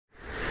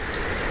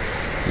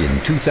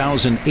In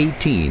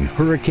 2018,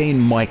 Hurricane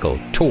Michael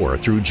tore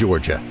through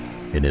Georgia.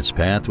 In its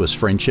path was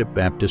Friendship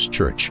Baptist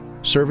Church,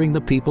 serving the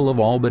people of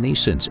Albany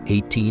since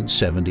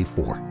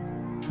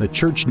 1874. The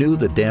church knew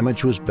the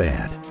damage was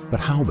bad, but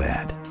how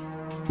bad?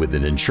 With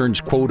an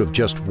insurance quote of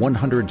just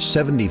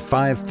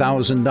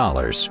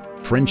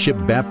 $175,000, Friendship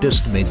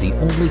Baptist made the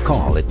only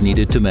call it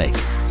needed to make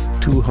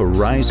to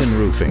Horizon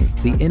Roofing,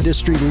 the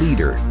industry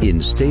leader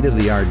in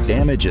state-of-the-art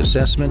damage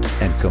assessment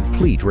and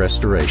complete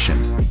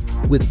restoration.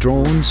 With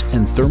drones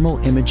and thermal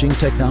imaging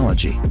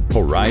technology,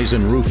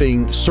 Horizon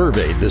Roofing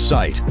surveyed the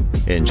site.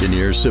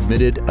 Engineers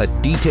submitted a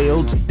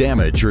detailed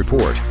damage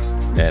report,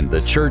 and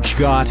the church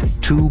got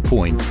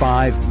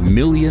 $2.5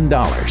 million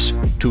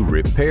to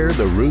repair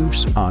the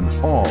roofs on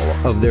all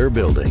of their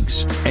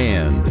buildings.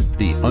 And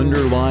the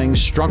underlying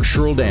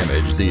structural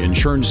damage the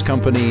insurance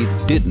company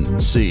didn't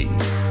see.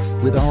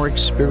 With our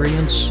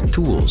experience,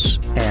 tools,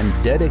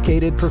 and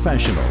dedicated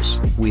professionals,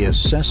 we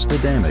assessed the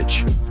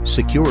damage,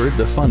 secured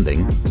the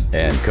funding,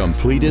 and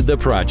completed the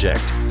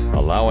project,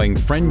 allowing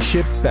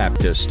Friendship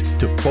Baptist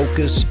to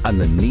focus on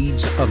the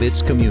needs of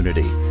its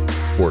community.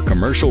 For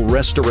commercial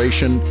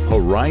restoration,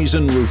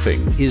 Horizon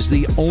Roofing is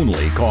the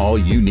only call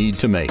you need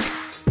to make.